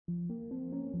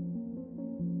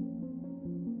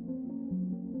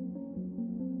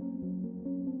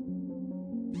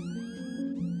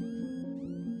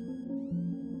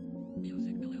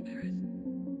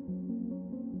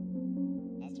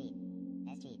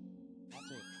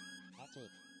week.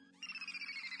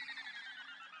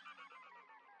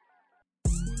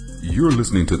 You're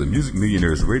listening to the Music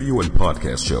Millionaires Radio and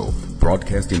Podcast Show,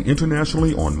 broadcasting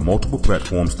internationally on multiple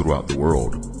platforms throughout the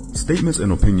world. Statements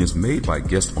and opinions made by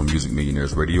guests on Music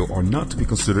Millionaires Radio are not to be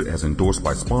considered as endorsed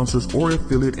by sponsors or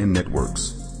affiliate and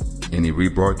networks. Any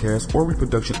rebroadcast or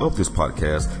reproduction of this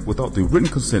podcast without the written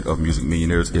consent of Music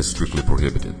Millionaires is strictly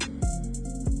prohibited.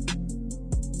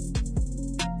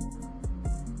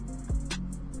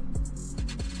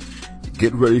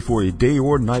 Get ready for a day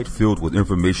or night filled with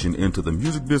information into the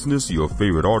music business, your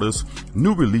favorite artists,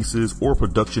 new releases, or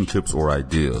production tips or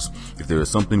ideas. If there is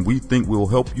something we think will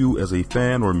help you as a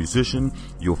fan or musician,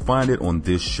 you'll find it on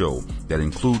this show. That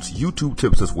includes YouTube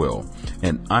tips as well.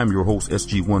 And I'm your host,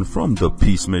 SG1 from The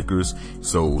Peacemakers.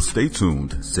 So stay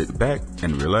tuned, sit back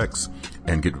and relax,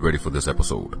 and get ready for this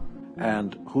episode.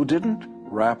 And who didn't?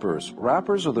 Rappers.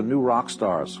 Rappers are the new rock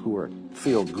stars who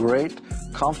feel great,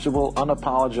 comfortable,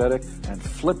 unapologetic, and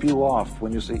flip you off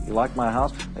when you say, you like my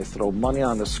house? They throw money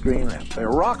on the screen. They're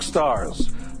rock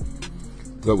stars.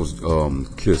 That was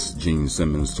Kiss, Gene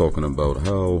Simmons, talking about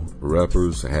how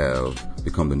rappers have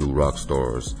become the new rock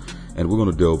stars. And we're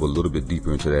going to delve a little bit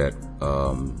deeper into that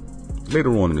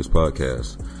later on in this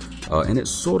podcast. And it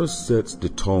sort of sets the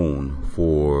tone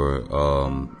for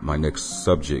my next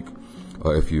subject.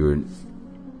 If you're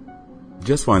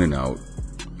just finding out,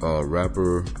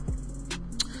 rapper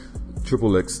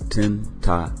Triple X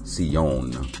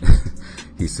Tentacion,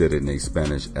 he said it in a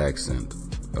Spanish accent,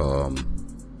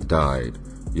 died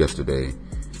yesterday.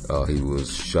 He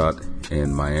was shot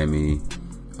in Miami,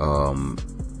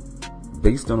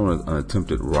 based on an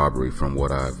attempted robbery from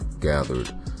what I've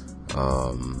gathered.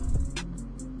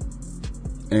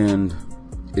 And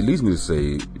it leads me to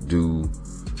say,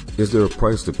 is there a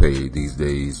price to pay these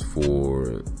days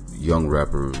for young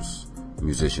rappers,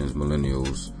 musicians,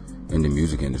 millennials in the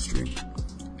music industry?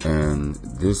 And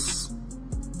this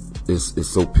is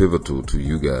so pivotal to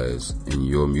you guys in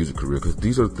your music career, because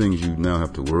these are things you now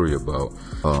have to worry about.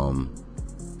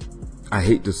 I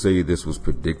hate to say this was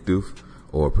predictive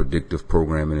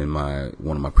programming in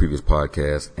one of my previous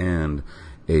podcasts and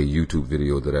a YouTube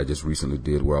video that I just recently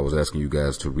did, where I was asking you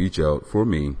guys to reach out for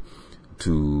me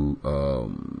to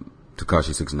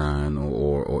Tekashi 6ix9ine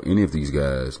or any of these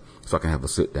guys, so I can have a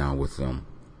sit down with them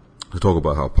to talk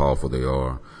about how powerful they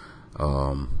are.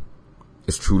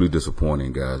 It's truly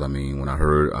disappointing, guys. I mean, when I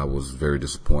heard, I was very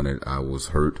disappointed. I was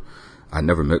hurt. I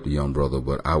never met the young brother,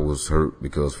 but I was hurt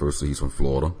because firstly, he's from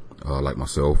Florida, like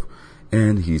myself,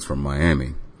 and he's from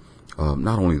Miami.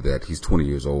 Not only that, he's 20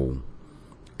 years old,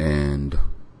 and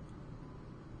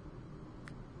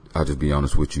I'll just be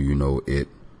honest with you, it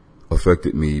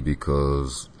affected me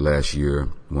because last year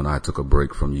when I took a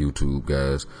break from YouTube,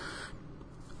 guys,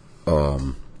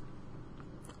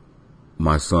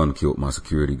 my son killed my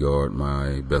security guard,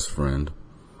 my best friend,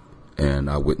 and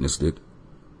I witnessed it,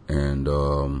 and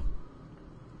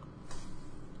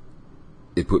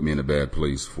it put me in a bad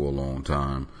place for a long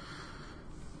time.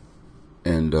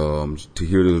 And to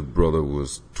hear this brother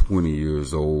was 20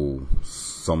 years old,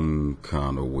 some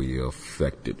kind of way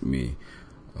affected me.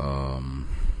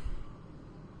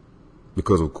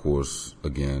 Because, of course,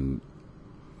 again,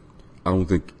 I don't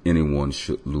think anyone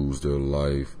should lose their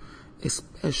life,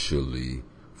 especially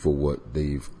for what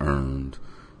they've earned.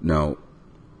 Now,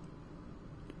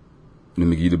 let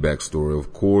me give you the backstory.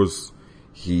 Of course,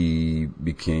 he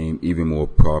became even more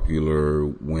popular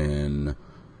when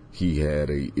he had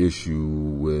an issue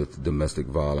with domestic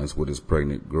violence with his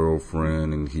pregnant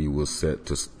girlfriend, and he was set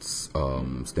to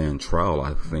stand trial,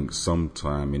 I think,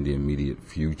 sometime in the immediate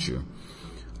future.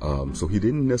 So he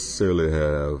didn't necessarily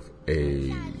have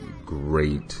a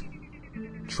great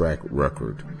track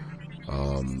record.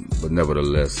 But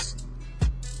nevertheless,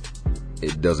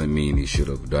 it doesn't mean he should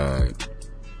have died.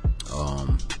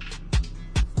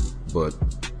 But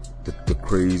the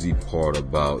crazy part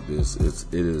about this is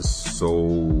it is so,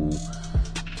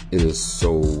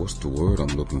 what's the word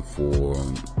I'm looking for?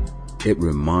 It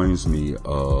reminds me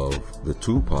of the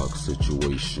Tupac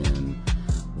situation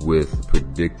with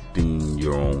predicting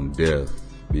your own death,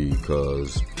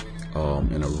 because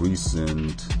in a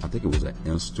recent, I think it was an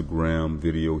Instagram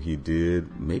video he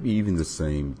did, maybe even the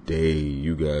same day,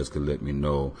 you guys could let me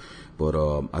know, but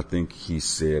I think he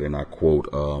said, and I quote,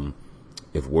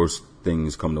 if worse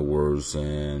things come to worse,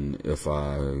 and if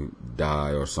I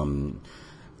die or something,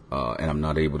 and I'm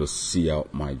not able to see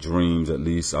out my dreams, at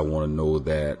least I want to know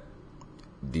that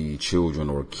the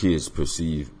children or kids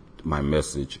perceive my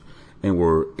message and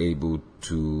were able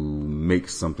to make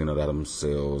something out of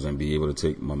themselves and be able to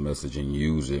take my message and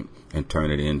use it and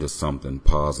turn it into something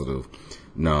positive.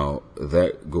 Now,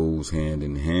 that goes hand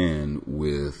in hand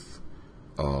with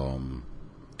Tekashi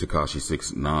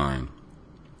 6ix9ine,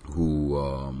 who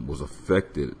was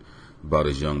affected by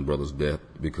his young brother's death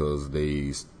because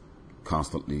they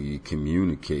constantly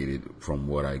communicated, from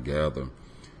what I gather.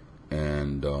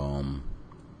 And,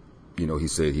 he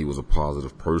said he was a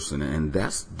positive person. And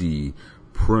that's the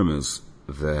premise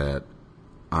that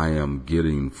I am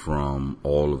getting from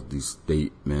all of these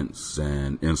statements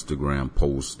and Instagram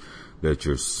posts that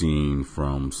you're seeing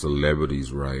from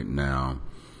celebrities right now,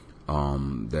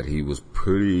 that he was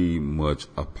pretty much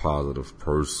a positive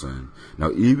person.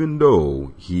 Now, even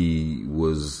though he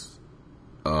was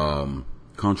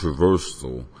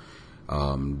controversial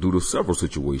due to several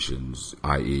situations,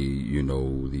 i.e.,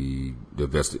 the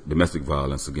domestic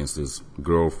violence against his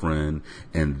girlfriend,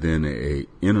 and then a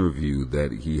interview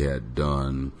that he had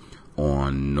done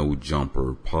on No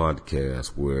Jumper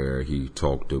podcast where he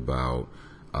talked about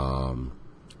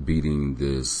beating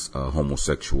this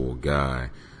homosexual guy,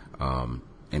 and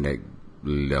that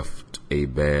left a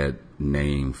bad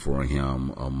name for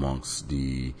him amongst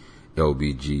the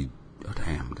LBG. Oh,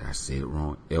 damn, did I say it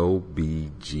wrong?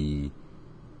 LBGTQ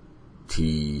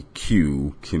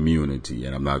community.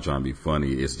 And I'm not trying to be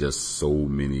funny. It's just so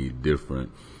many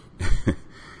different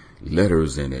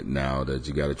letters in it now that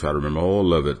you got to try to remember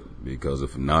all of it, because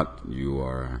if not, you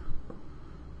are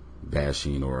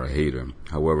bashing or a hater.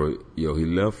 However, he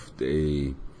left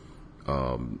a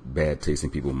bad taste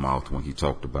in people's mouth when he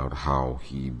talked about how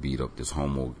he beat up this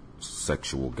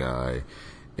homosexual guy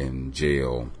in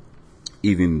jail,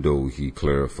 even though he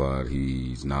clarified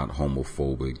he's not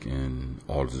homophobic and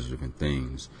all these different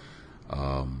things.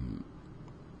 But,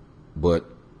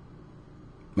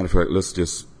 matter of fact, let's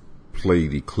just play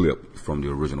the clip from the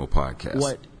original podcast.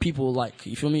 What people like,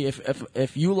 you feel me?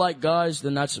 If you like guys,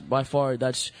 then that's by far,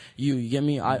 that's you. You get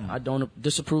me? I don't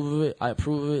disapprove of it. I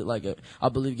approve of it. Like, I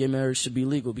believe gay marriage should be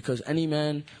legal because any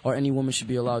man or any woman should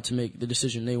be allowed to make the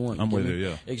decision they want. I'm with you,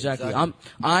 yeah. Exactly.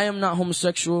 I am not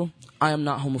homosexual. I am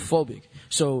not homophobic.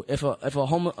 So if a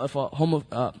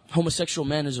homosexual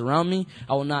man is around me,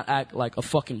 I will not act like a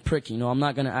fucking prick. I'm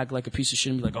not gonna act like a piece of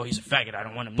shit and be like, oh, he's a faggot, I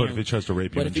don't want him. But if he tries to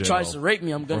rape you, but if he tries to rape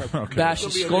me, I'm gonna bash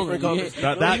his skull.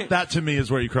 That to me is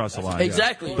where you cross the line.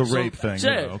 Exactly. Yeah. The rape thing.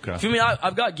 Yeah. Okay. For me,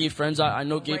 I've got gay friends. I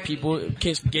know gay people.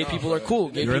 Gay people are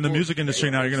cool. You're in the music industry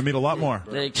now. You're gonna meet a lot more.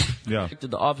 They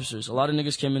the officers. A lot of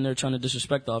niggas came in there trying to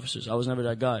disrespect the officers. I was never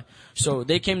that guy. So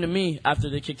they came to me after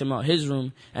they kicked him out his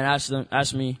room and asked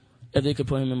me if they could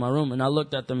put him in my room. And I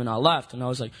looked at them and I laughed. And I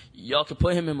was like, y'all could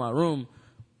put him in my room,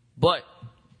 but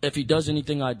if he does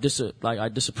anything I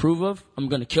disapprove of, I'm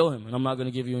going to kill him. And I'm not going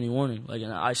to give you any warning.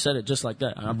 And I said it just like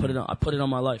that. And I put it on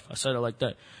my life. I said it like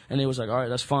that. And they was like, all right,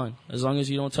 that's fine. As long as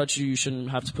he don't touch you, you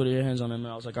shouldn't have to put your hands on him.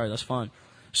 And I was like, all right, that's fine.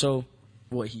 So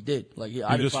what he did,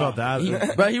 I just felt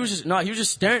that. Bro, he was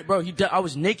just staring, bro. I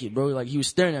was naked, bro. He was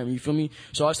staring at me, you feel me?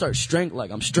 So I started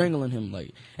I'm strangling him,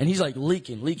 and he's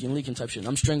leaking type shit. And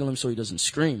I'm strangling him so he doesn't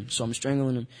scream. So I'm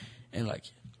strangling him, and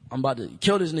I'm about to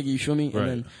kill this nigga, you feel me? Right.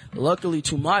 And then luckily,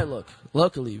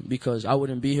 because I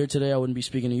wouldn't be here today, I wouldn't be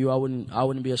speaking to you, I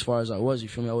wouldn't be as far as I was, you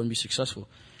feel me? I wouldn't be successful.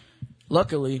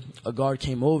 Luckily, a guard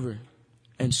came over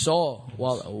and saw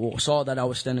that I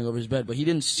was standing over his bed, but he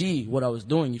didn't see what I was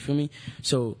doing, you feel me?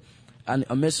 So,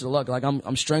 amidst the luck,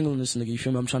 I'm strangling this nigga, you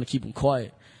feel me? I'm trying to keep him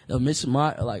quiet. Amidst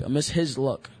his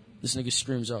luck, this nigga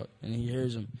screams out, and he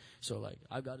hears him. So,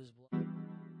 I got his blood.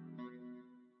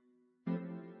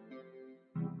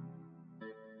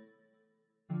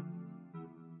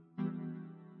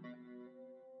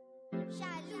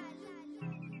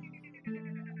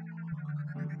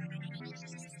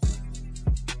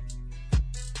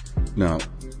 Now,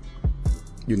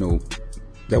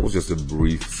 that was just a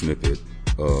brief snippet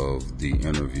of the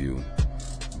interview,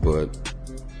 but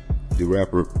the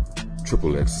rapper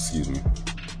Triple X,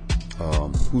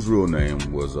 whose real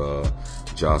name was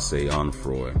Jahseh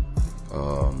Onfroy,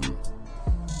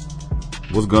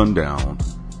 was gunned down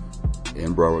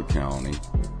in Broward County,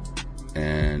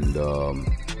 and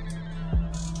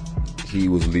he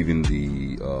was leaving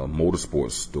the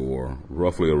motorsports store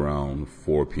roughly around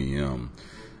 4 p.m.,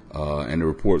 and the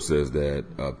report says that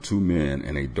 2 men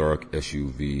in a dark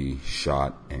SUV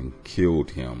shot and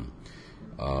killed him.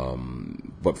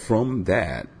 But from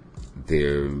that,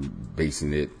 they're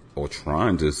basing it or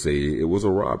trying to say it was a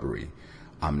robbery.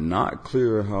 I'm not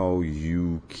clear how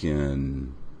you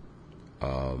can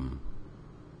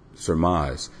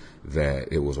surmise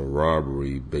that it was a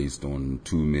robbery based on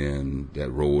 2 men that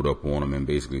rolled up on him and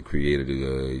basically created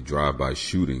a drive-by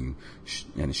shooting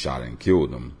and shot and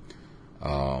killed him.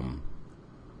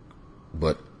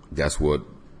 But that's what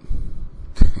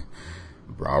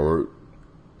Broward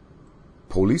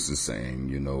police is saying,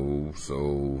 you know,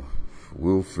 so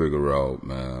we'll figure out,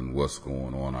 man, what's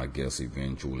going on, I guess,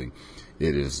 eventually.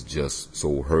 It is just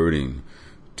so hurting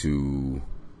to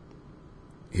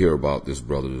hear about this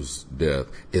brother's death,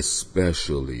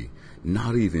 especially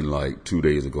not even like 2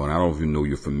 days ago. And I don't even know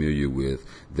you're familiar with,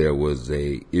 there was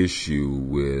a issue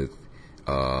with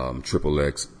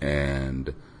XXX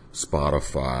and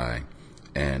Spotify,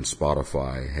 and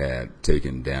Spotify had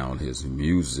taken down his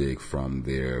music from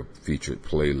their featured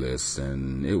playlists,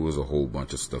 and it was a whole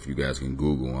bunch of stuff you guys can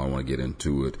Google. I don't want to get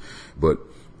into it, but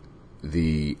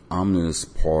the ominous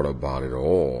part about it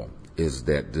all is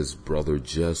that this brother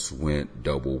just went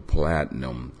double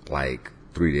platinum like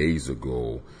 3 days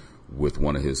ago with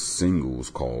one of his singles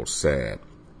called Sad.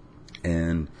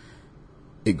 And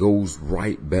it goes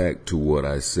right back to what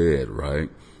I said, right?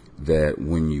 That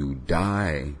when you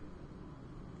die,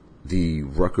 the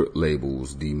record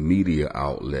labels, the media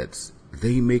outlets,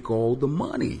 they make all the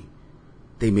money.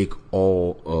 They make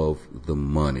all of the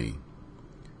money.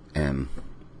 And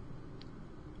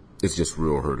it's just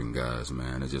real hurting, guys,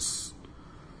 man. It's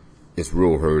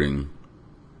real hurting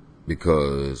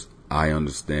because I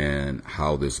understand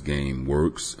how this game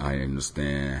works. I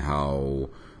understand how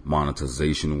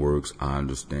monetization works. I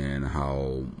understand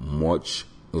how much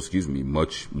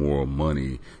more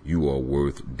money you are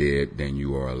worth dead than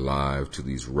you are alive to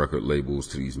these record labels,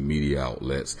 to these media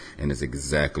outlets. And it's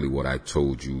exactly what I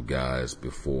told you guys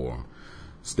before.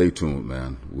 Stay tuned,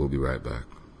 man. We'll be right back.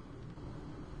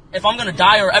 If I'm going to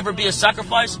die or ever be a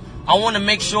sacrifice, I want to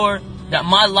make sure that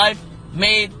my life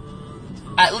made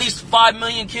at least 5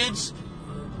 million kids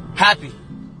happy.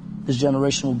 This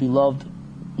generation will be loved,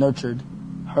 nurtured,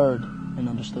 heard, and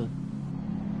understood.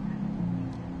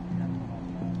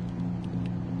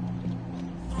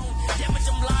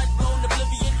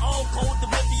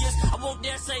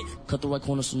 Cut the right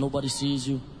corner so nobody sees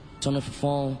you. Turn off your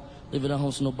phone. Leave it at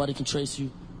home so nobody can trace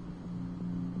you.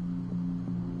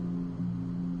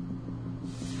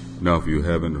 Now, if you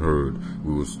haven't heard,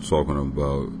 we was talking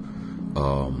about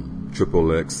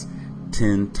XXX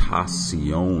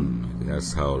Tentacion.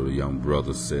 That's how the young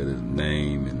brother said his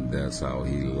name, and that's how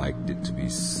he liked it to be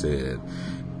said.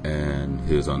 And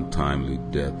his untimely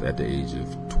death at the age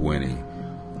of 20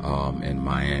 in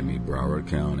Miami, Broward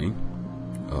County.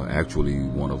 Actually,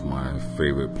 one of my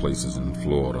favorite places in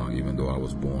Florida, even though I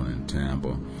was born in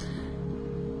Tampa.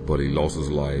 But he lost his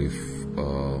life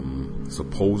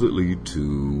supposedly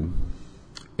to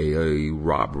a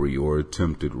robbery or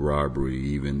attempted robbery,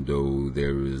 even though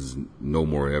there is no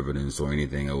more evidence or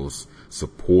anything else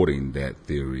supporting that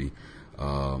theory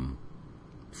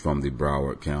from the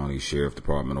Broward County Sheriff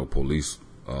Department or police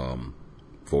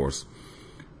force.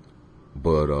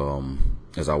 But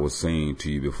as I was saying to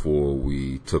you before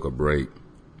we took a break,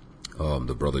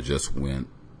 the brother just went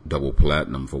double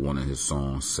platinum for one of his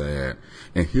songs, Sad.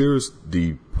 And here's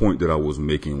the point that I was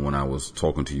making when I was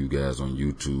talking to you guys on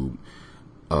YouTube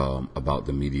about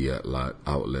the media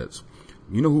outlets.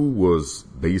 You know who was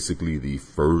basically the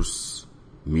first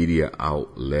media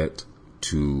outlet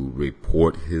to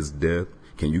report his death?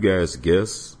 Can you guys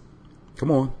guess?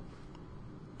 Come on.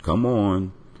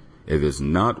 If it's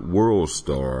not World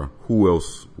Star, who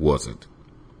else was it?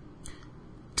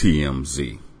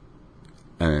 TMZ.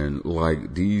 And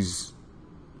like these,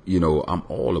 you know, I'm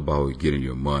all about getting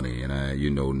your money. And I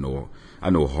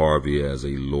know Harvey as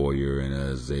a lawyer and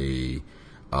as a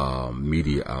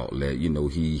media outlet. You know,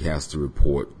 he has to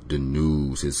report the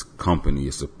news. His company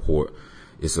is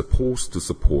supposed to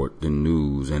support the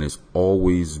news, and it's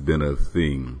always been a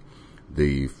thing.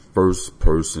 The first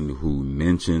person who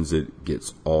mentions it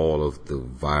gets all of the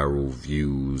viral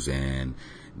views and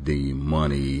the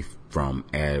money from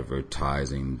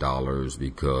advertising dollars,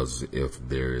 because if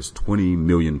there's 20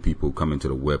 million people coming to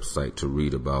the website to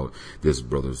read about this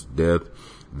brother's death,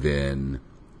 then,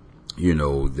 you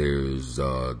know, there's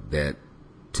that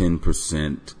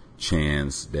 10%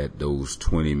 chance that those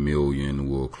 20 million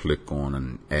will click on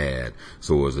an ad.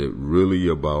 So is it really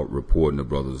about reporting the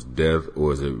brother's death,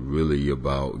 or is it really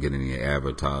about getting the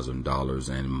advertising dollars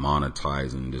and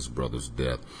monetizing this brother's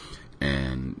death?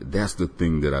 And that's the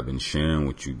thing that I've been sharing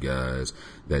with you guys,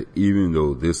 that even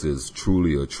though this is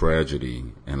truly a tragedy,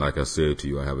 and like I said to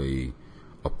you, I have a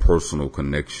personal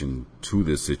connection to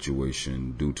this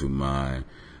situation due to my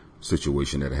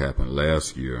situation that happened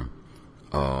last year.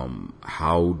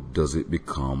 How does it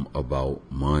become about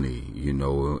money, you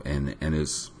know? And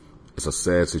it's a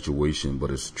sad situation,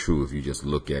 but it's true if you just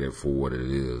look at it for what it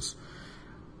is.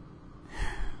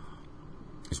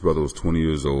 His brother was 20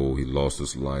 years old. He lost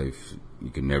his life. You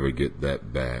can never get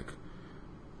that back.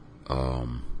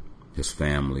 his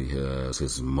family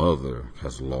his mother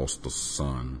has lost a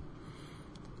son,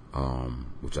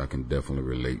 which I can definitely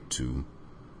relate to.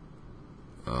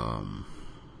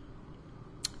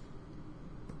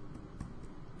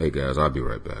 Hey guys, I'll be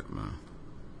right back, man.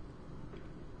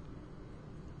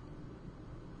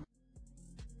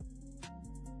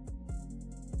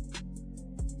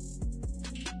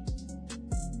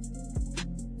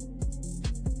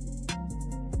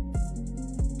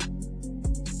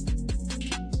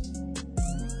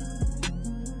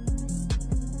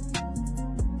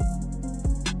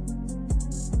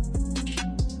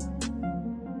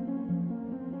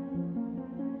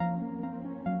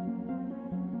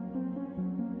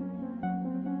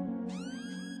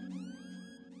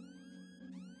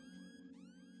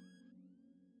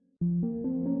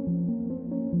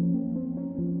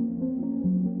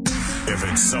 If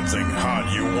it's something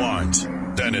hot you want,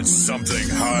 then it's something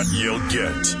hot you'll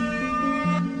get.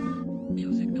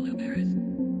 Music Blueberries.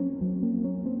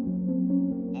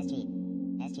 That's cheap.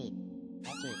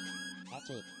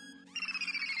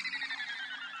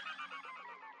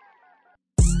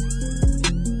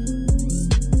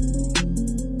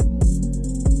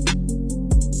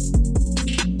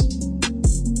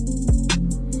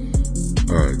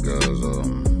 All right, guys.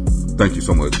 Thank you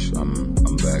so much. I'm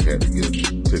back. Had to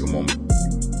take a moment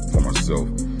for myself.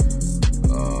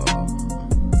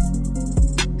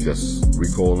 Just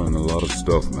recalling a lot of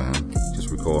stuff, man.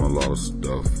 Just recalling a lot of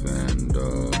stuff, and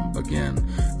again,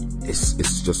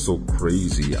 it's just so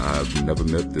crazy. I've never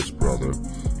met this brother.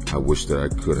 I wish that I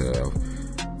could have,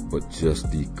 but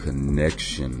just the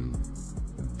connection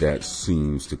that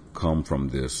seems to come from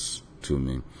this to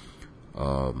me.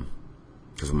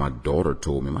 Because my daughter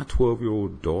told me, my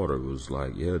 12-year-old daughter was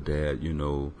like, yeah, Dad,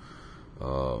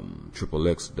 Triple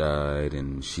X died,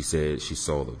 and she said she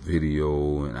saw the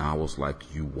video, and I was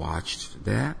like, you watched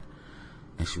that?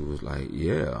 And she was like,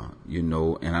 yeah,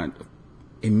 and I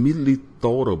immediately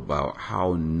thought about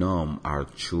how numb our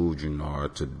children are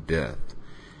to death.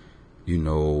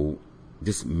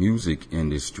 This music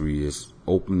industry is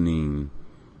opening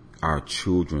our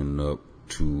children up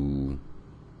to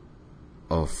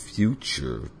a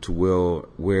future to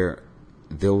where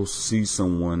they'll see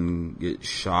someone get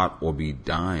shot or be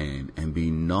dying and be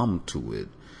numb to it.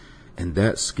 And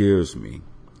that scares me.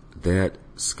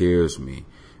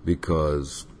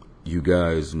 Because you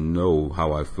guys know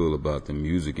how I feel about the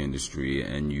music industry,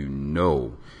 and you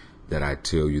know that I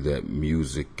tell you that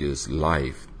music is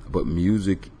life, but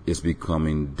music is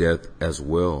becoming death as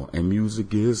well. And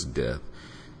music is death.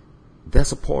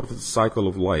 That's a part of the cycle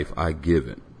of life. I get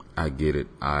it.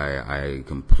 I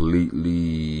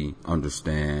completely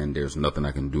understand. There's nothing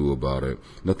I can do about it.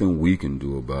 Nothing we can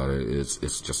do about it.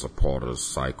 It's just a part of the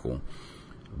cycle.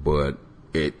 But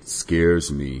it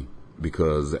scares me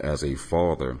because as a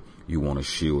father, you want to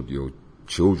shield your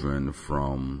children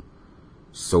from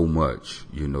so much.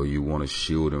 You want to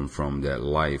shield them from that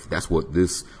life. That's what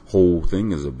this whole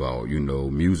thing is about.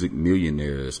 Music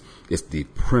millionaires. It's the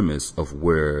premise of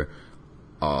where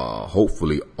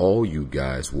hopefully all you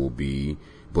guys will be,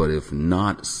 but if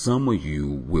not, some of you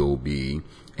will be,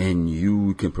 and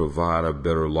you can provide a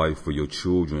better life for your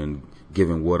children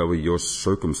given whatever your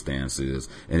circumstances.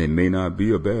 And it may not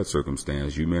be a bad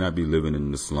circumstance. You may not be living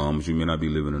in the slums. You may not be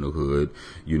living in the hood.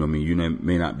 You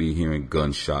may not be hearing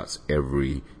gunshots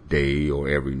every day or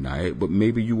every night, but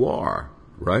maybe you are,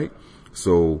 right?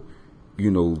 So,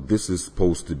 this is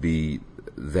supposed to be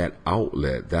that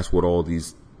outlet. That's what all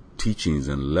these teachings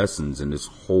and lessons and this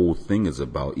whole thing is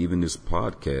about, even this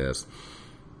podcast.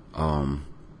 And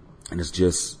it's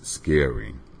just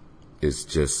scary. It's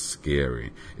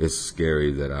scary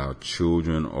that our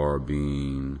children are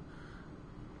being,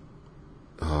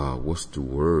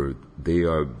 they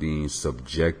are being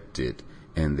subjected,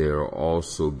 and they're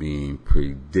also being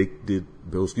predictive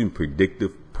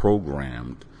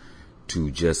programmed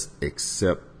to just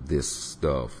accept this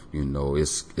stuff.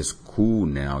 It's cool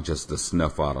now just to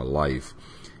snuff out a life,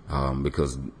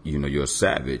 because, you're a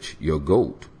savage, you're a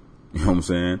goat. You know what I'm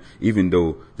saying? Even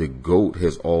though the goat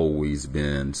has always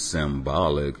been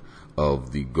symbolic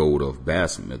of the goat of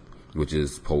Basmet, which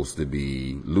is supposed to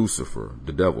be Lucifer,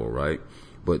 the devil, right?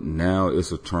 But now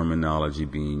it's a terminology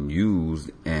being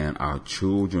used, and our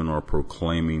children are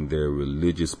proclaiming their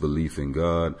religious belief in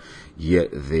God, yet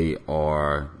they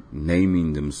are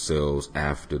naming themselves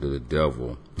after the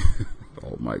devil.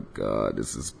 Oh my God,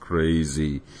 this is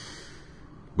crazy.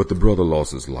 But the brother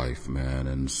lost his life, man.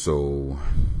 And so,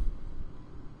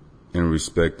 in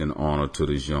respect and honor to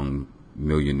this young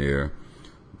millionaire,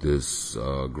 this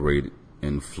great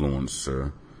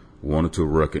influencer, wanted to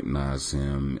recognize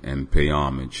him and pay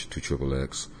homage to Triple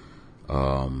X.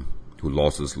 who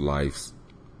lost his life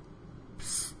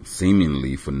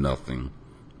seemingly for nothing,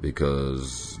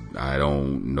 because I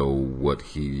don't know what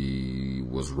he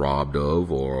was robbed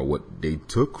of or what they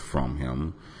took from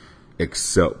him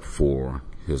except for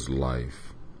his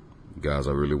life. Guys,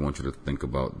 I really want you to think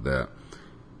about that.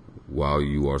 While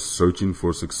you are searching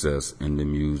for success in the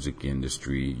music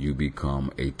industry, you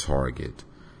become a target.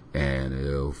 And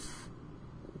if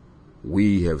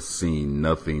we have seen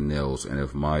nothing else, and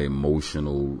if my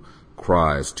emotional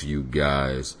cries to you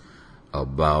guys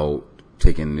about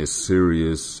taking this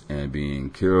serious and being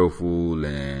careful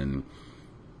and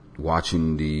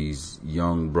watching these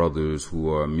young brothers who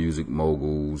are music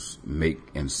moguls make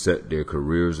and set their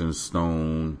careers in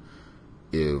stone,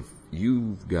 if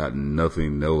you've got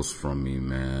nothing else from me,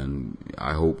 man,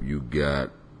 I hope you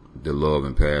got the love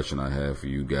and passion I have for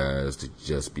you guys to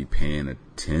just be paying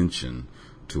attention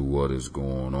to what is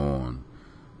going on.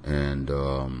 And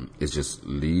it's just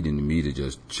leading me to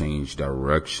just change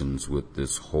directions with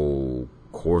this whole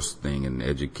course thing and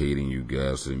educating you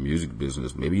guys to the music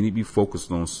business. Maybe you need to be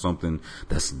focused on something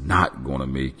that's not going to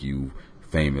make you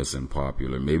famous and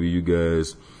popular. Maybe you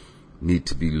guys need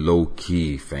to be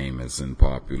low-key famous and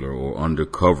popular, or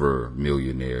undercover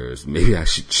millionaires. Maybe I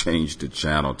should change the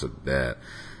channel to that.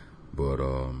 But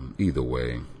either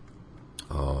way,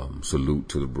 salute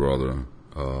to the brother.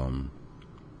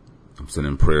 I'm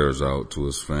sending prayers out to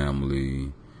his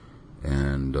family,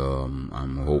 and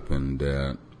I'm hoping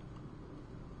that,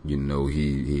 you know,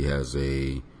 he has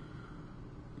a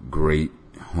great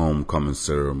homecoming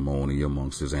ceremony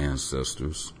amongst his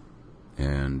ancestors,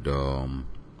 and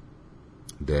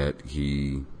that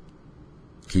he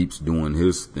keeps doing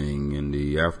his thing in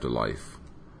the afterlife.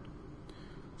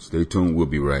 Stay tuned. We'll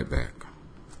be right back.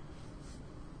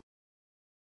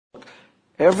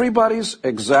 Everybody's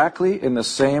exactly in the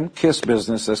same Kiss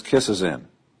business as Kiss is in.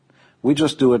 We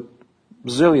just do it a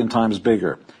zillion times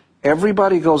bigger.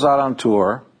 Everybody goes out on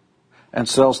tour and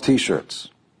sells T-shirts.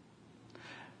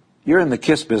 You're in the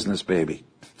Kiss business, baby.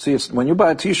 See, when you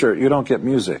buy a T-shirt, you don't get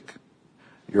music.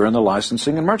 You're in the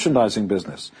licensing and merchandising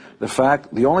business.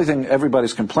 The only thing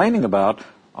everybody's complaining about,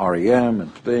 REM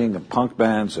and Thing and punk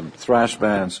bands and thrash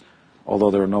bands,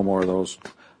 although there are no more of those.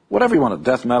 Whatever you want, a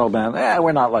death metal band,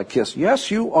 we're not like Kiss.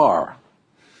 Yes, you are.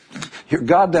 You're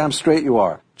goddamn straight you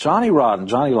are. Johnny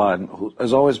Lydon, who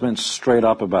has always been straight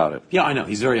up about it. Yeah, I know.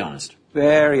 He's very honest.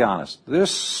 Very honest.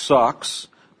 This sucks.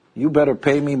 You better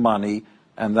pay me money.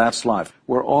 And that's life.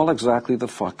 We're all exactly the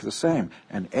fuck the same.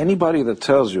 And anybody that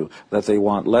tells you that they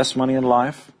want less money in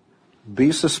life,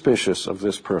 be suspicious of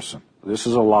this person. This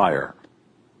is a liar.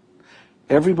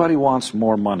 Everybody wants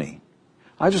more money.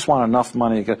 I just want enough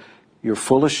money. You're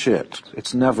full of shit.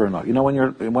 It's never enough. You know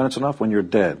when it's enough? When you're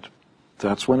dead.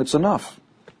 That's when it's enough.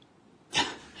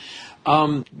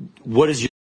 What is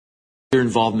your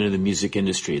involvement in the music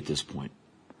industry at this point?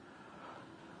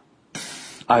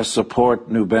 I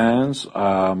support new bands,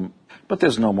 but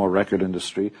there's no more record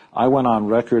industry. I went on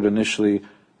record initially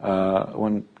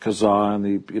when Kazaa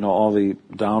and all the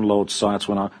download sites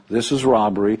went on. This is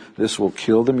robbery. This will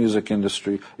kill the music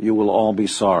industry. You will all be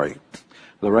sorry.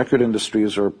 The record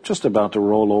industries are just about to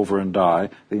roll over and die.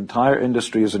 The entire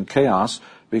industry is in chaos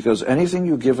because anything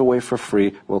you give away for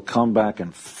free will come back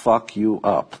and fuck you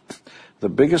up. The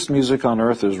biggest music on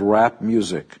earth is rap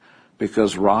music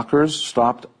because rockers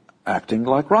stopped acting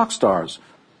like rock stars.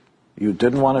 You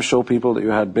didn't want to show people that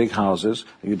you had big houses.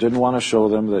 You didn't want to show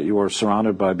them that you were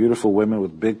surrounded by beautiful women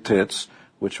with big tits,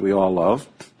 which we all love.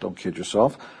 Don't kid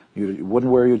yourself. You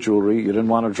wouldn't wear your jewelry. You didn't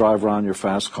want to drive around your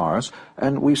fast cars.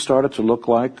 And we started to look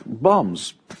like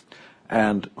bums.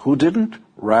 And who didn't?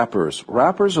 Rappers.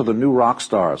 Rappers are the new rock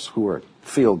stars who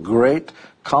feel great,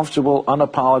 comfortable,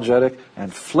 unapologetic,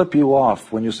 and flip you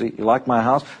off when you see, you like my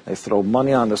house? They throw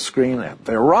money on the screen.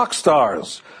 They're rock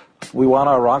stars. We want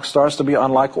our rock stars to be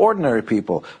unlike ordinary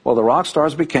people. Well, the rock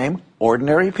stars became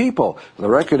ordinary people. The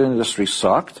record industry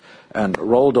sucked and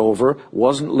rolled over,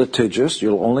 wasn't litigious.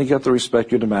 You'll only get the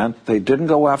respect you demand. They didn't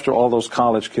go after all those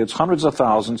college kids, hundreds of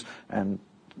thousands, and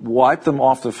wipe them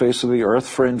off the face of the earth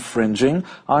for infringing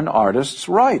on artists'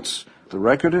 rights. The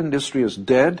record industry is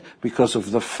dead because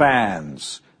of the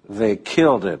fans. They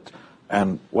killed it.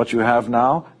 And what you have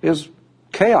now is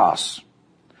chaos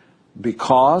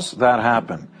because that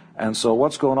happened. And so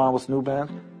what's going on with new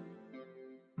bands?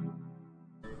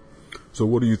 So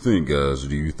what do you think, guys?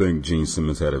 Do you think Gene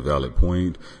Simmons had a valid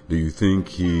point? Do you think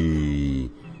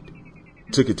he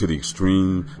took it to the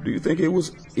extreme? Do you think it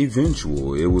was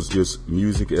eventual? It was just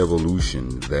music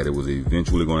evolution, that it was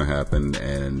eventually going to happen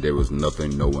and there was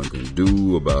nothing no one can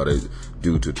do about it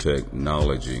due to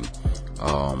technology.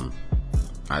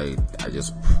 I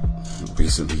just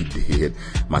recently did.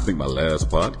 I think my last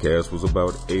podcast was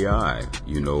about AI.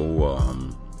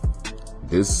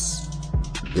 This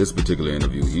particular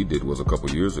interview he did was a couple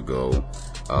years ago,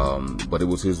 but it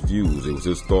was his views, it was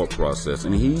his thought process,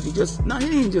 and he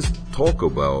didn't just talk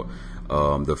about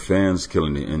the fans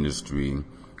killing the industry,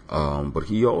 but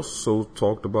he also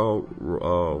talked about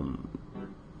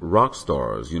rock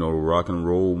stars, rock and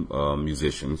roll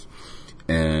musicians,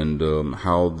 and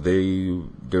how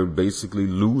they're basically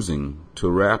losing to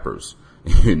rappers,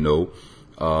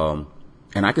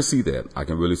 and I can see that. I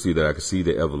can really see that. I can see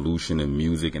the evolution in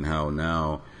music and how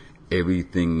now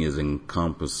everything is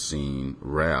encompassing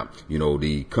rap.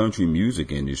 The country music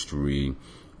industry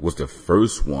was the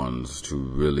first ones to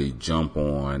really jump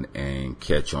on and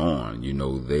catch on.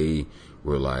 They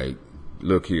were like,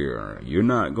 look here, you're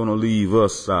not going to leave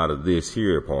us out of this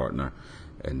here, partner.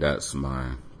 And that's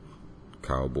my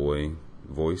cowboy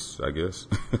voice, I guess.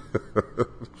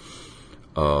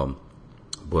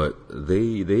 But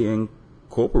they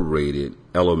incorporated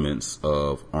elements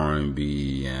of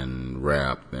R&B and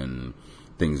rap and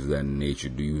things of that nature.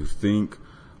 Do you think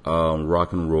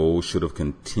rock and roll should have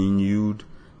continued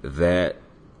that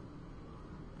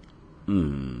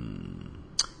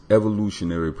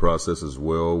evolutionary process as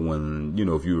well? When,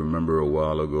 if you remember a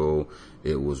while ago,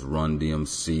 it was Run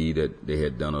DMC that they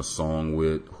had done a song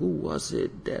with. Who was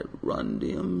it that Run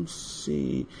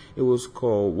DMC? It was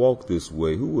called Walk This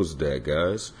Way. Who was that,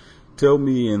 guys? Tell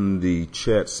me in the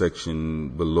chat section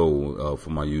below for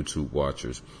my YouTube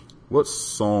watchers. What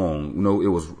song? No,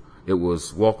 it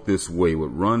was Walk This Way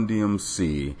with Run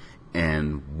DMC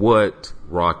and what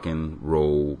rock and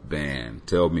roll band?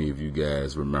 Tell me if you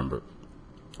guys remember.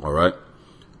 All right.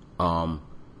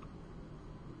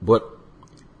 But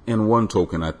in one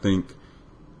token, I think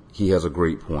he has a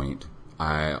great point.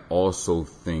 I also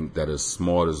think that as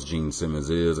smart as Gene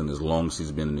Simmons is, and as long as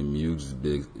he's been in the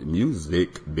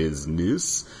music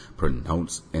business,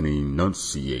 pronounce and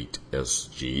enunciate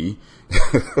SG,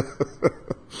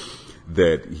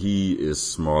 that he is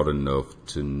smart enough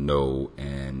to know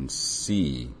and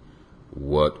see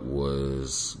what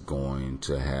was going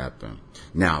to happen.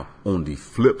 Now, on the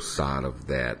flip side of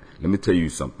that, let me tell you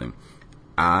something.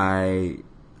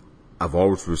 I've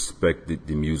always respected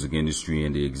the music industry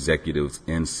and the executives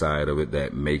inside of it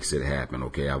that makes it happen,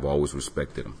 okay? I've always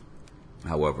respected them.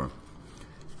 However,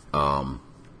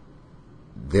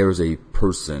 there's a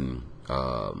person,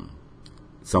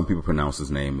 some people pronounce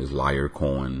his name as Lior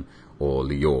Cohen or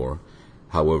Lior.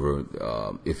 However,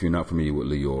 if you're not familiar with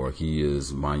Lior, he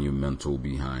is monumental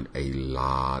behind a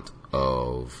lot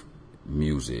of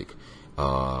music.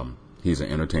 He's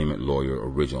an entertainment lawyer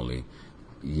originally,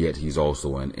 yet he's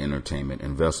also an entertainment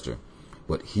investor.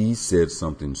 But he said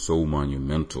something so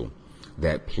monumental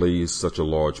that plays such a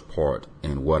large part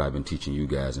in what I've been teaching you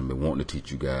guys and been wanting to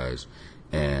teach you guys.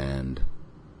 And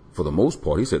for the most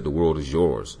part, he said the world is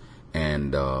yours.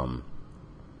 And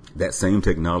that same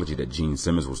technology that Gene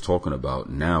Simmons was talking about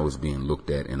now is being looked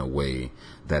at in a way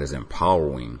that is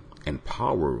empowering. I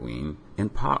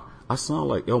sound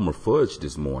like Elmer Fudd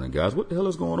this morning, guys. What the hell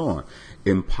is going on?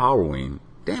 Empowering.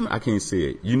 Damn it, I can't say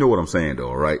it. You know what I'm saying,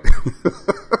 though, right?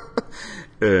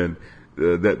 And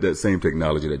that same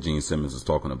technology that Gene Simmons is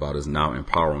talking about is now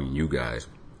empowering you guys.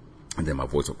 And then my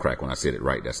voice will crack when I said it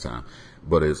right this time.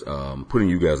 But it's putting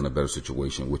you guys in a better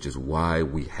situation, which is why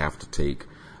we have to take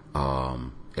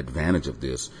advantage of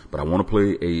this. But I want to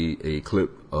play a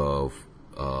clip of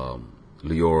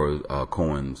Lior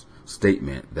Cohen's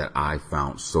statement that I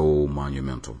found so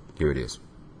monumental. Here it is.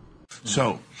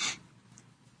 So,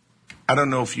 I don't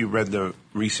know if you read the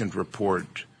recent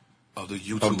report of the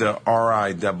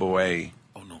RIAA,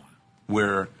 no.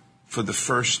 where for the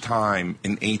first time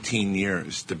in 18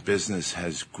 years, the business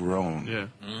has grown. Yeah.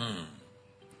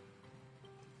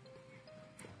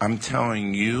 I'm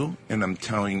telling you, and I'm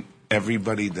telling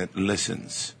everybody that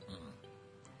listens,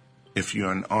 if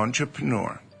you're an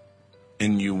entrepreneur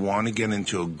and you want to get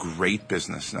into a great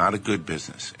business, not a good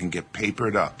business, and get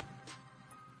papered up,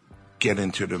 get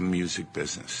into the music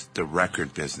business, the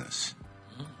record business.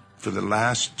 For the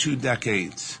last 2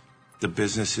 decades, the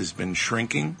business has been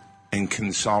shrinking and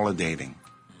consolidating.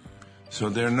 So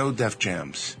there are no Def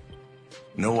Jams,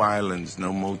 no Islands,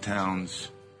 no Motowns,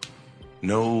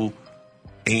 no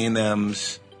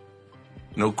A&Ms,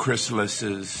 no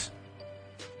Chrysalises.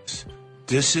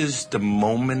 This is the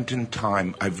moment in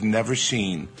time. I've never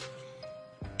seen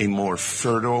a more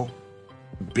fertile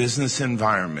business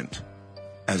environment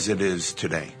as it is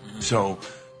today. So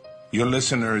your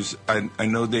listeners, I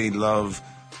know they love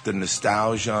the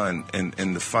nostalgia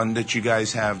and the fun that you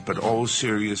guys have, but all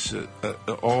serious,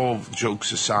 all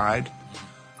jokes aside,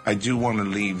 I do want to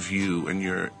leave you and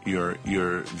your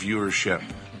viewership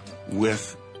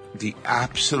with the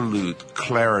absolute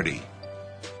clarity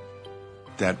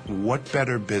that what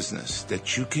better business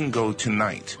that you can go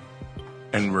tonight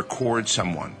and record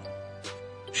someone,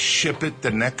 ship it the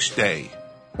next day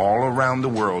all around the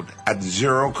world at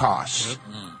zero cost.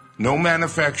 No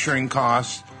manufacturing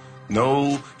costs,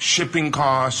 no shipping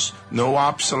costs, no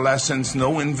obsolescence,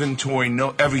 no inventory,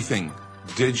 no everything.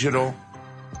 Digital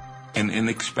and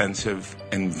inexpensive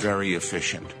and very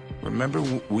efficient. Remember,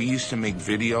 we used to make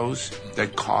videos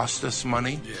that cost us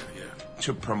money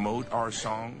to promote our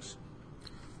songs?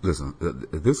 Listen,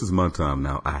 this is my time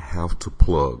now. I have to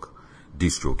plug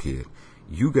DistroKid.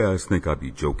 You guys think I'd be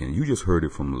joking. You just heard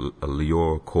it from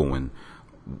Leor Cohen,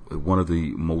 one of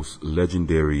the most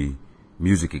legendary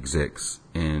music execs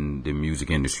in the music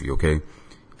industry, okay?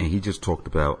 And he just talked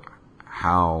about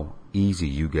how easy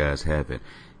you guys have it.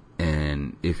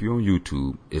 And if you're on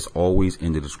YouTube, it's always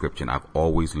in the description. I've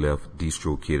always left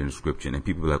DistroKid in the description. And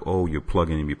people are like, oh, you're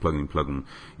plugging him,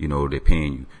 you know, they're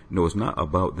paying you. No, it's not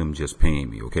about them just paying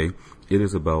me, okay? It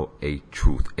is about a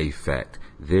truth, a fact.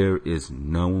 There is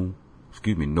no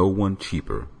one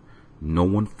cheaper, no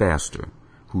one faster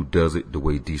who does it the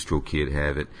way DistroKid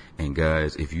have it. And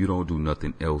guys, if you don't do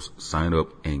nothing else, sign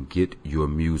up and get your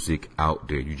music out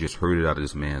there. You just heard it out of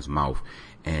this man's mouth.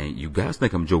 And you guys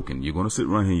think I'm joking. You're going to sit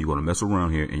around here, you're going to mess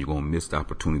around here, and you're going to miss the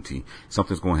opportunity.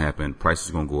 Something's going to happen. Prices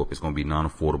are going to go up. It's going to be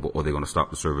non-affordable, or they're going to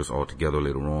stop the service altogether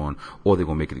later on, or they're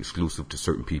going to make it exclusive to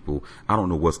certain people. I don't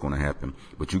know what's going to happen,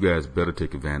 but you guys better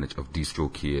take advantage of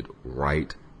DistroKid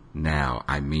right now.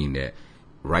 I mean that.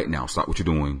 Right now. Stop what you're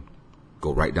doing.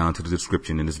 Go right down to the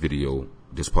description in this video,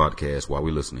 this podcast, while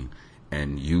we're listening,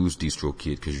 and use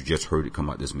DistroKid, because you just heard it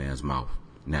come out this man's mouth.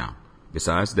 Now,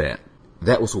 besides that,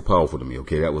 that was so powerful to me,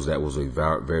 okay? That was a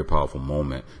very, very powerful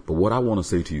moment. But what I want to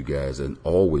say to you guys, and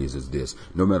always, is this: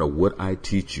 no matter what I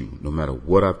teach you, no matter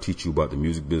what I teach you about the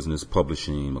music business,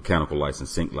 publishing, mechanical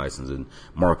license, sync licensing,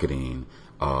 marketing,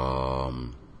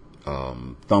 thumbnails,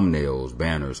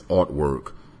 banners,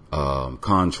 artwork,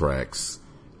 contracts,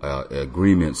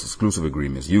 agreements, exclusive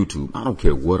agreements, YouTube, I don't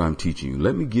care what I'm teaching you.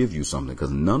 Let me give you something, because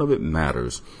none of it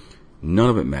matters. None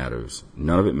of it matters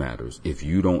if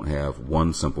you don't have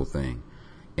one simple thing: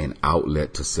 an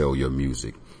outlet to sell your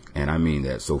music. And I mean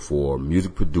that. So for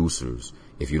music producers,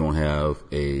 if you don't have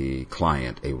a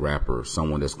client, a rapper,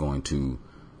 someone that's going to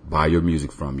buy your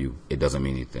music from you, it doesn't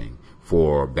mean anything.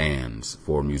 For bands,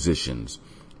 for musicians,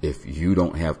 if you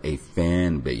don't have a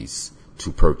fan base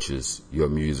to purchase your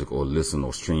music or listen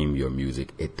or stream your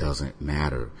music, it doesn't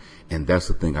matter. And that's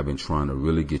the thing I've been trying to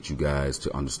really get you guys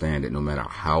to understand, that no matter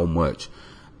how much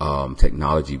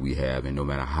technology we have, and no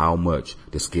matter how much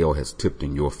the scale has tipped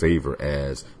in your favor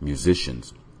as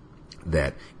musicians,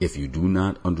 that if you do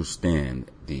not understand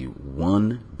the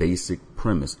one basic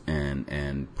premise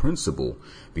and principle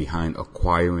behind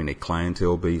acquiring a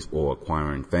clientele base or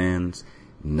acquiring fans,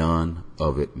 none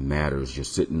of it matters. You're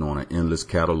sitting on an endless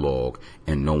catalog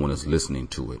and no one is listening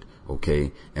to it.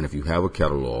 Okay. And if you have a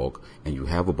catalog and you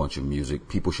have a bunch of music,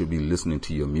 people should be listening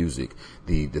to your music.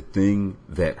 The thing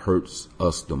that hurts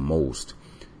us the most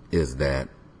is that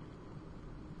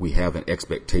we have an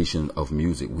expectation of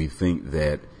music. We think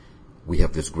that we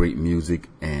have this great music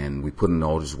and we put in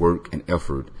all this work and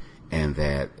effort, and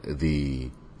that the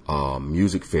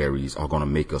music fairies are going to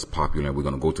make us popular, and we're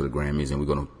going to go to the Grammys, and we're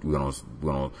going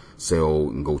to sell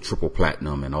and go triple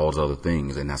platinum and all those other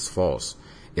things. And that's false.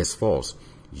 It's false.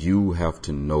 You have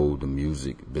to know the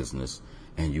music business,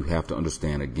 and you have to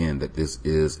understand again that this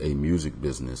is a music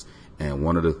business. And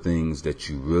one of the things that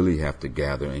you really have to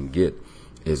gather and get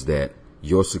is that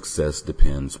your success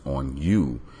depends on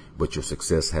you. But your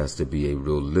success has to be a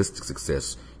realistic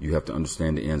success. You have to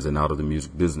understand the ins and outs of the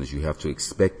music business. You have to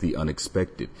expect the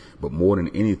unexpected. But more than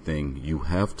anything, you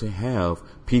have to have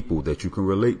people that you can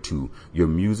relate to. Your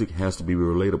music has to be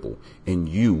relatable. And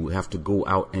you have to go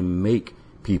out and make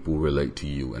people relate to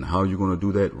you. And how you're going to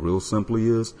do that, real simply,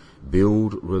 is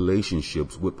build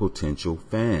relationships with potential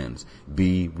fans.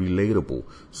 Be relatable.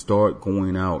 Start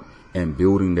going out and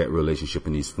building that relationship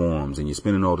in these forums. And you're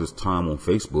spending all this time on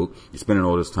Facebook, you're spending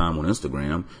all this time on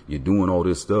Instagram, you're doing all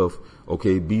this stuff.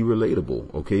 Okay, be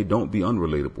relatable. Okay, don't be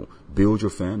unrelatable. Build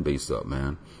your fan base up,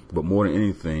 man. But more than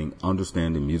anything,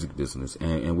 understand the music business.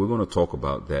 And we're going to talk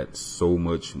about that so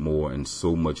much more and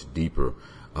so much deeper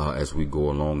as we go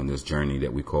along in this journey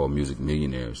that we call Music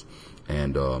Millionaires.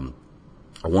 And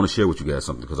I want to share with you guys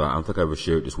something because I don't think I ever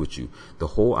shared this with you. The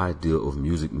whole idea of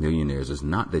music millionaires is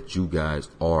not that you guys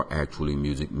are actually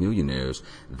music millionaires,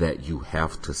 that you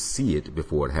have to see it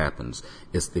before it happens.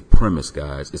 It's the premise,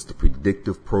 guys. It's the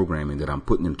predictive programming that I'm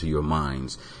putting into your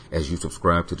minds as you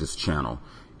subscribe to this channel.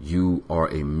 You are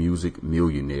a music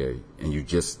millionaire, and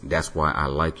that's why I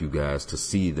like you guys to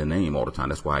see the name all the time.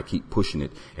 That's why I keep pushing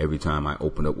it every time I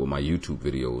open up with my YouTube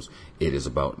videos. It is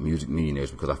about music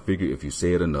millionaires, because I figure if you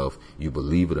say it enough, you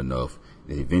believe it enough,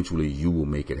 then eventually you will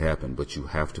make it happen. But you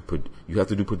have to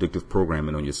do predictive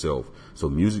programming on yourself. So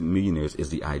music millionaires is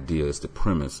the idea, it's the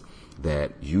premise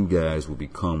that you guys will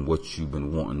become what you've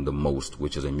been wanting the most,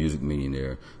 which is a music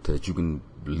millionaire, so that you can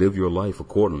live your life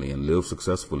accordingly and live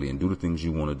successfully and do the things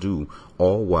you want to do,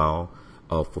 all while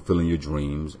fulfilling your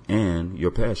dreams and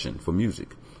your passion for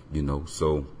music,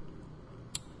 So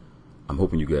I'm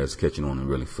hoping you guys are catching on and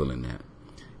really feeling that.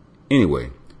 Anyway,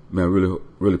 man, really,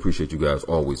 really appreciate you guys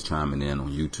always chiming in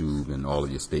on YouTube and all of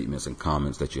your statements and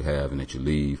comments that you have and that you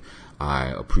leave. I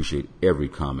appreciate every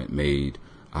comment made.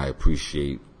 I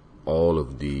appreciate all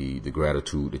of the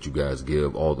gratitude that you guys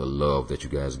give, all the love that you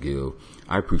guys give.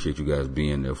 I appreciate you guys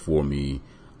being there for me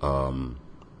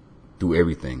through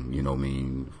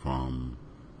everything, from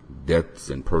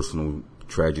deaths and personal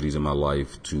tragedies in my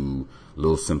life to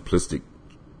little simplistic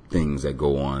things that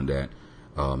go on that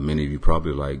many of you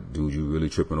probably like, dude, you really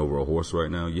tripping over a horse right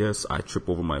now? Yes, I trip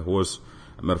over my horse.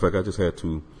 As a matter of fact, I just had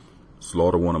to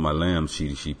slaughter one of my lambs.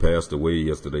 She passed away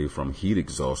yesterday from heat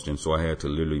exhaustion, so I had to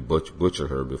literally butcher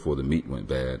her before the meat went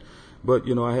bad. But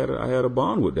I had a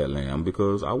bond with that lamb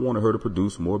because I wanted her to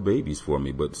produce more babies for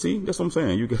me. But see, that's what I'm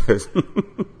saying. You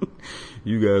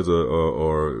guys,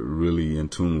 are really in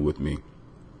tune with me,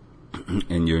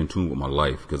 and you're in tune with my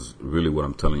life. Because really, what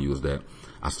I'm telling you is that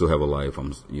I still have a life.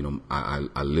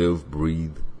 I live,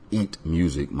 breathe, eat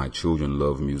music. My children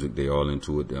love music. They're all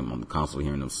into it. I'm constantly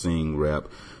hearing them sing, rap,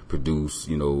 produce,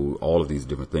 all of these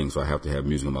different things. So I have to have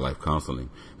music in my life constantly.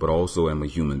 But also, I'm a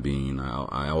human being.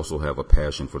 I also have a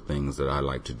passion for things that I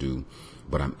like to do,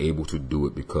 but I'm able to do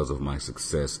it because of my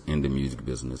success in the music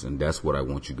business. And that's what I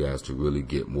want you guys to really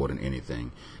get more than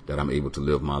anything, that I'm able to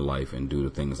live my life and do the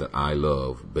things that I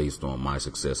love based on my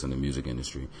success in the music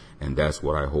industry. And that's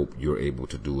what I hope you're able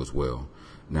to do as well.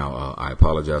 Now, I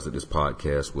apologize that this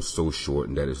podcast was so short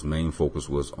and that its main focus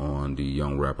was on the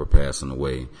young rapper passing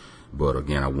away. But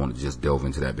again, I wanted to just delve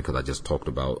into that because I just talked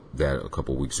about that a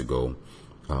couple weeks ago,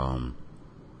 and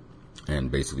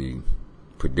basically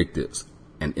predicted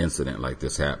an incident like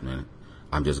this happening.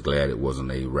 I'm just glad it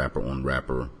wasn't a rapper on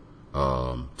rapper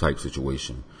type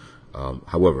situation.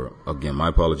 However, again, my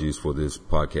apologies for this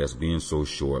podcast being so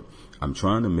short. I'm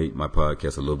trying to make my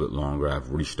podcast a little bit longer.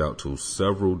 I've reached out to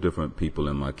several different people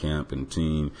in my camp and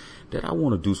team that I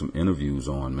want to do some interviews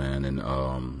on, man, and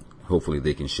hopefully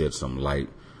they can shed some light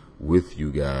with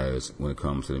you guys when it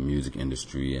comes to the music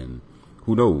industry. And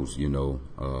who knows, you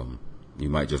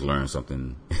might just learn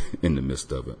something in the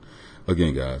midst of it.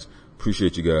 Again, guys,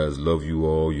 appreciate you guys. Love you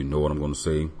all. You know what I'm going to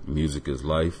say. Music is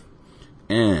life.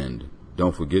 And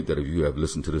don't forget that if you have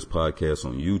listened to this podcast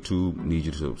on YouTube, need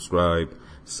you to subscribe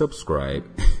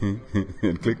and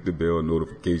click the bell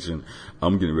notification.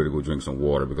 I'm getting ready to go drink some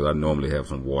water because I normally have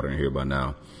some water in here by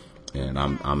now. And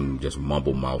I'm just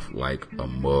mumble mouth like a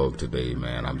mug today,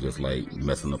 man. I'm just like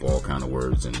messing up all kind of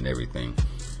words and everything.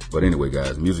 But anyway,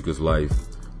 guys, music is life.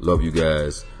 Love you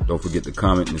guys. Don't forget to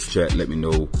comment in this chat. Let me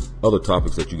know other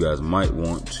topics that you guys might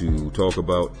want to talk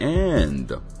about. And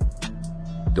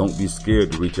don't be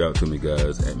scared to reach out to me,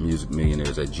 guys, at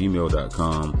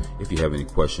musicmillionaires@gmail.com. If you have any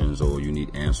questions or you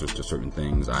need answers to certain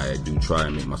things, I do try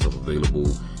and make myself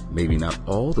available. Maybe not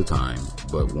all the time,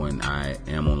 but when I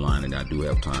am online and I do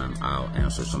have time, I'll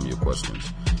answer some of your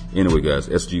questions. Anyway, guys,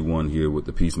 SG1 here with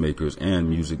the Peacemakers and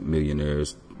Music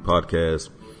Millionaires podcast.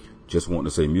 Just want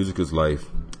to say music is life.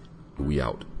 We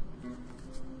out.